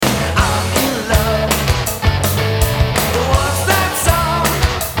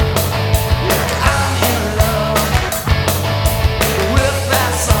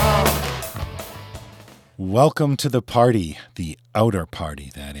Welcome to the party, the outer party,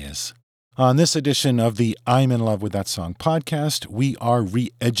 that is. On this edition of the I'm in Love with That Song podcast, we are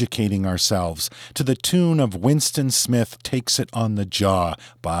re-educating ourselves to the tune of Winston Smith Takes It on the Jaw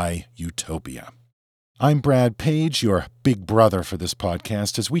by Utopia. I'm Brad Page, your big brother for this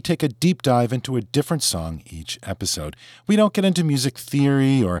podcast, as we take a deep dive into a different song each episode. We don't get into music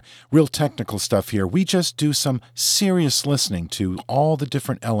theory or real technical stuff here. We just do some serious listening to all the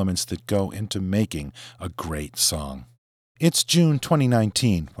different elements that go into making a great song. It's June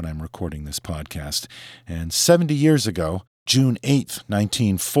 2019 when I'm recording this podcast, and 70 years ago, June 8th,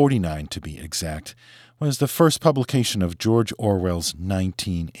 1949 to be exact, was the first publication of George Orwell's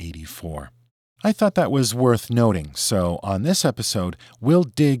 1984. I thought that was worth noting, so on this episode, we'll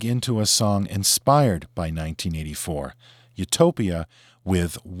dig into a song inspired by 1984, Utopia,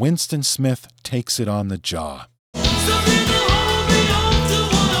 with Winston Smith Takes It on the Jaw.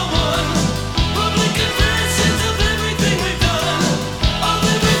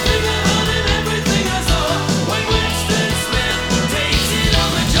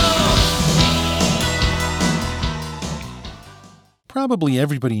 Probably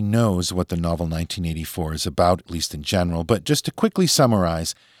everybody knows what the novel 1984 is about, at least in general, but just to quickly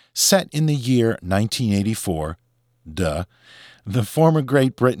summarize, set in the year 1984, the former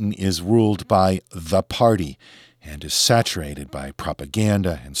Great Britain is ruled by the party and is saturated by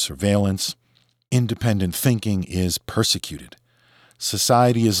propaganda and surveillance. Independent thinking is persecuted.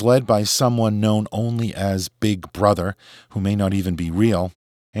 Society is led by someone known only as Big Brother, who may not even be real,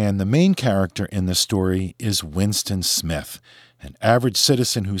 and the main character in the story is Winston Smith, an average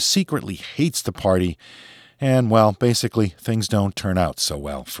citizen who secretly hates the party, and, well, basically, things don't turn out so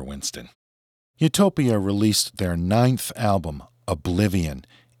well for Winston. Utopia released their 9th album, Oblivion,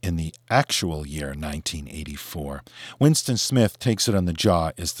 in the actual year 1984. Winston Smith Takes It on the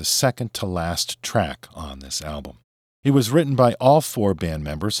Jaw is the second-to-last track on this album. It was written by all 4 band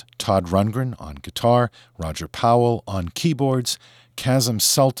members, Todd Rundgren on guitar, Roger Powell on keyboards, Kazim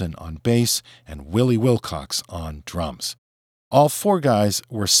Sultan on bass, and Willie Wilcox on drums. All 4 guys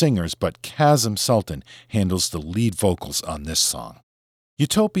were singers, but Kazim Sultan handles the lead vocals on this song.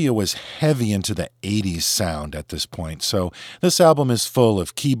 Utopia was heavy into the 80s sound at this point, so this album is full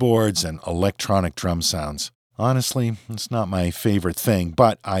of keyboards and electronic drum sounds. Honestly, it's not my favorite thing,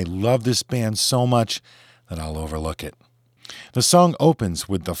 but I love this band so much that I'll overlook it. The song opens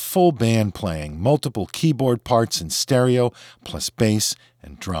with the full band playing multiple keyboard parts in stereo, plus bass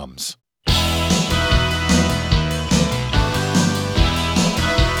and drums.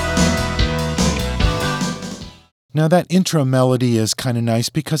 Now that intro melody is kind of nice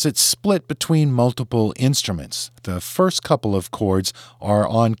because it's split between multiple instruments. The first couple of chords are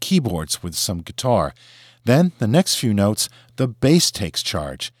on keyboards with some guitar. Then, the next few notes, the bass takes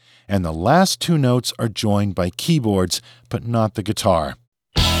charge. And the last 2 notes are joined by keyboards, but not the guitar.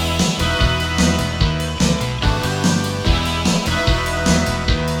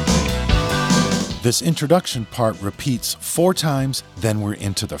 This introduction part repeats 4 times, then we're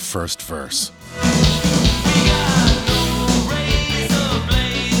into the first verse.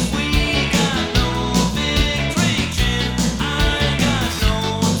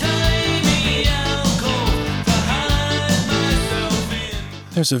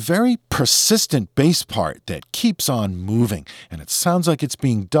 There's a very persistent bass part that keeps on moving, and it sounds like it's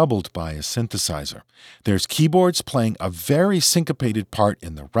being doubled by a synthesizer. There's keyboards playing a very syncopated part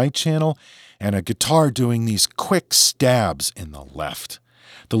in the right channel, and a guitar doing these quick stabs in the left.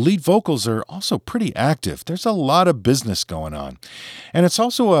 The lead vocals are also pretty active. There's a lot of business going on. And it's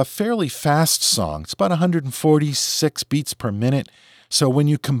also a fairly fast song. It's about 146 beats per minute. So when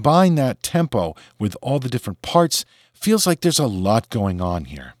you combine that tempo with all the different parts, feels like there's a lot going on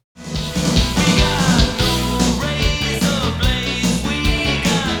here.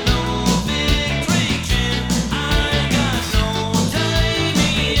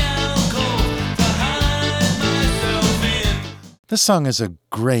 This song is a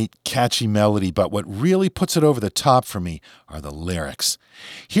great, catchy melody, but what really puts it over the top for me are the lyrics.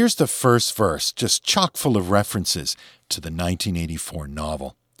 Here's the first verse, just chock full of references to the 1984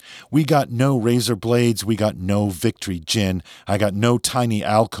 novel. We got no razor blades, we got no victory gin, I got no tiny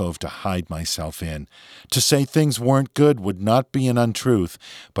alcove to hide myself in. To say things weren't good would not be an untruth,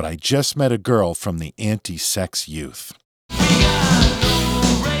 but I just met a girl from the anti-sex youth. This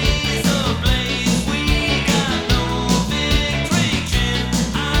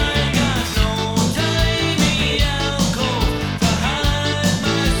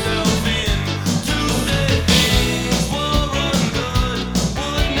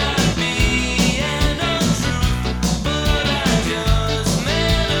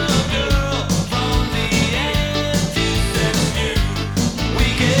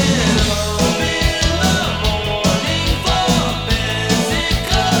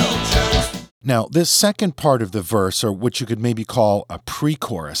Now, this second part of the verse, or what you could maybe call a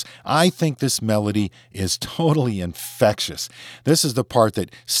pre-chorus, I think this melody is totally infectious. This is the part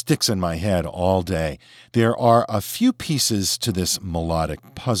that sticks in my head all day. There are a few pieces to this melodic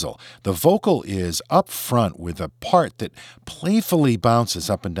puzzle. The vocal is up front with a part that playfully bounces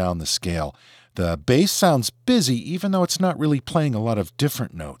up and down the scale. The bass sounds busy even though it's not really playing a lot of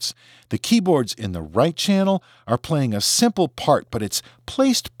different notes. The keyboards in the right channel are playing a simple part, but it's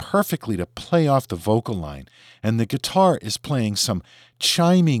placed perfectly to play off the vocal line. And the guitar is playing some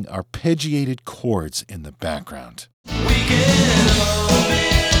chiming arpeggiated chords in the background. We get up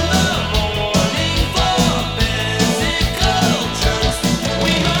in the morning for physical jerks.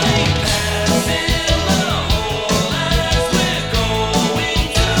 We might pass in the hole as we're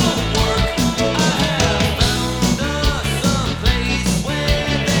going to work. I have found us a place where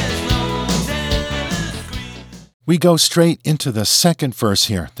there's no telescreen. We go straight into the second verse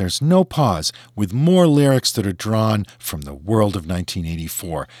here. There's no pause, with more lyrics that are drawn from the world of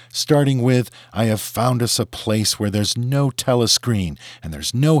 1984, starting with, I have found us a place where there's no telescreen, and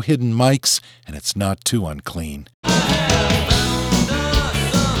there's no hidden mics, and it's not too unclean. I have found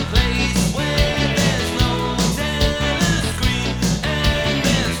us a place where there's no telescreen and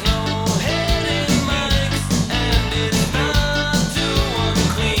there's no hidden mics and it's not too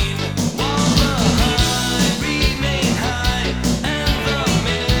unclean. While the high remain high and the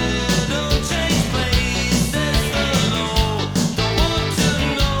middle change places, the low don't want to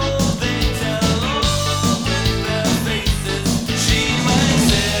know. They tell all with their faces. She might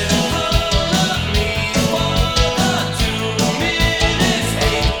sit in front of me for the 2 minutes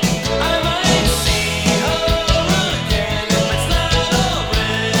hate. I might see her again if it's not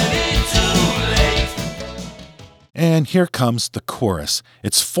already too late. And here comes the chorus.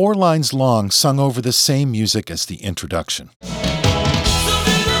 It's 4 lines long, sung over the same music as the introduction. Some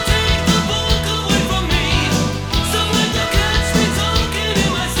people take the book away from me. Some like to catch me talking in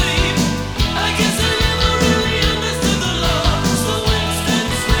my sleep. I guess I never really understood the law. So Winston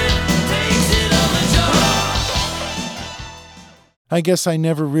Smith takes it on the jaw. I guess I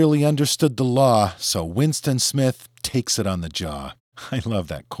never really understood the law, so Winston Smith takes it on the jaw. I love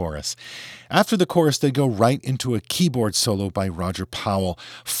that chorus. After the chorus, they go right into a keyboard solo by Roger Powell,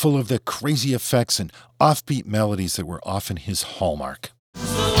 full of the crazy effects and offbeat melodies that were often his hallmark. So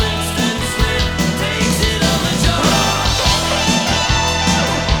Winston Smith takes it on the jaw.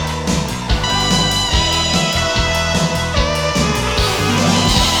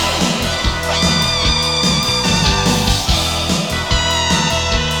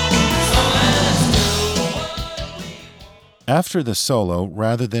 After the solo,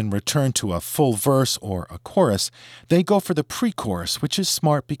 rather than return to a full verse or a chorus, they go for the pre-chorus, which is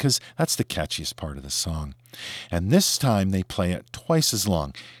smart because that's the catchiest part of the song. And this time they play it twice as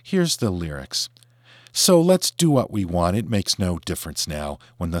long. Here's the lyrics. So let's do what we want, it makes no difference now.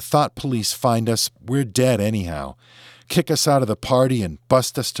 When the thought police find us, we're dead anyhow. Kick us out of the party and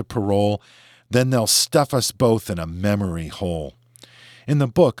bust us to parole, then they'll stuff us both in a memory hole. In the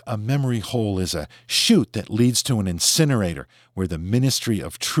book, a memory hole is a chute that leads to an incinerator where the Ministry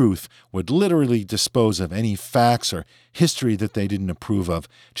of Truth would literally dispose of any facts or history that they didn't approve of,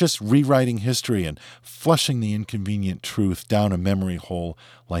 just rewriting history and flushing the inconvenient truth down a memory hole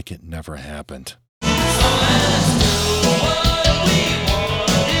like it never happened. So let's do what we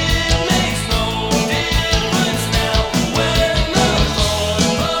want. It makes no difference now. When the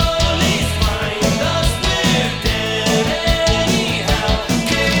police find us, we're dead anyhow.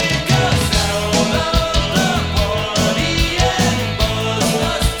 Kick us out of the party and buzz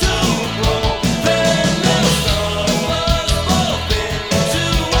us to roll. Then they'll stuff us both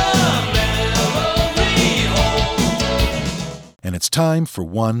into a memory hole. And it's time for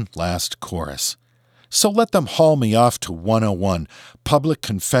one last chorus. So let them haul me off to 101, public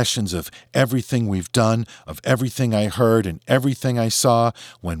confessions of everything we've done, of everything I heard and everything I saw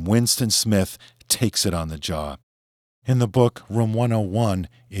when Winston Smith takes it on the jaw. In the book, Room 101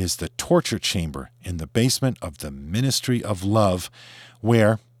 is the torture chamber in the basement of the Ministry of Love,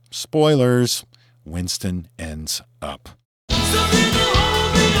 where, spoilers, Winston ends up. Some people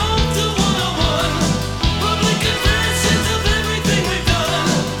hold me on to 101, public confessions of everything we've done,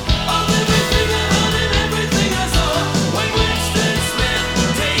 of everything I heard and everything I saw, when Winston Smith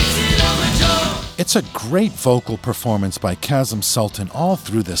takes it on the jaw. It's a great vocal performance by Kazem Sultan all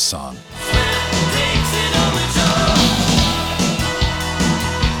through this song. Smith takes it on the jaw.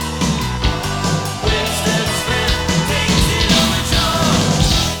 Winston Smith takes it on the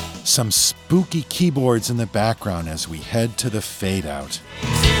jaw. Some spooky keyboards in the background as we head to the fade out.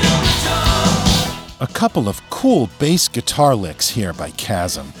 Takes it on the jaw. A couple of cool bass guitar licks here by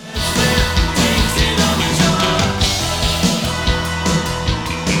Kazem. Smith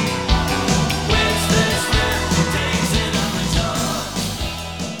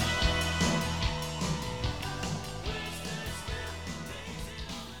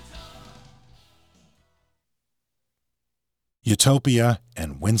Utopia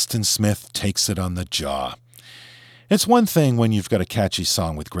and Winston Smith Takes It on the Jaw. It's one thing when you've got a catchy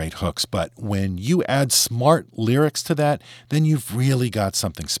song with great hooks, but when you add smart lyrics to that, then you've really got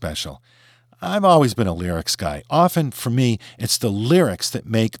something special. I've always been a lyrics guy. Often, for me, it's the lyrics that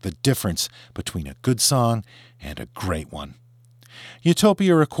make the difference between a good song and a great one.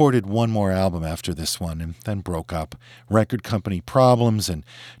 Utopia recorded one more album after this one and then broke up. Record company problems and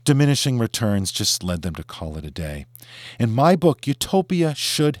diminishing returns just led them to call it a day. In my book, Utopia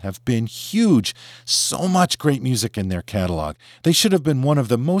should have been huge. So much great music in their catalog. They should have been one of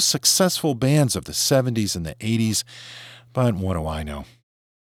the most successful bands of the 70s and the 80s. But what do I know?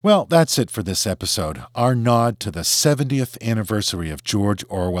 Well, that's it for this episode, our nod to the 70th anniversary of George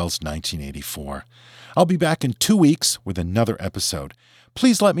Orwell's 1984. I'll be back in 2 weeks with another episode.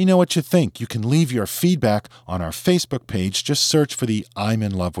 Please let me know what you think. You can leave your feedback on our Facebook page. Just search for the I'm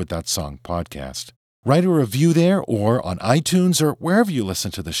in Love with That Song podcast. Write a review there or on iTunes or wherever you listen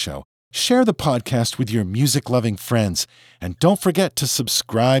to the show. Share the podcast with your music-loving friends. And don't forget to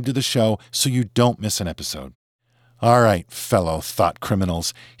subscribe to the show so you don't miss an episode. All right, fellow thought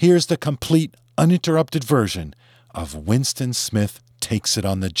criminals, here's the complete, uninterrupted version of Winston Smith Takes It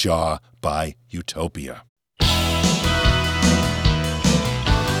on the Jaw by Utopia.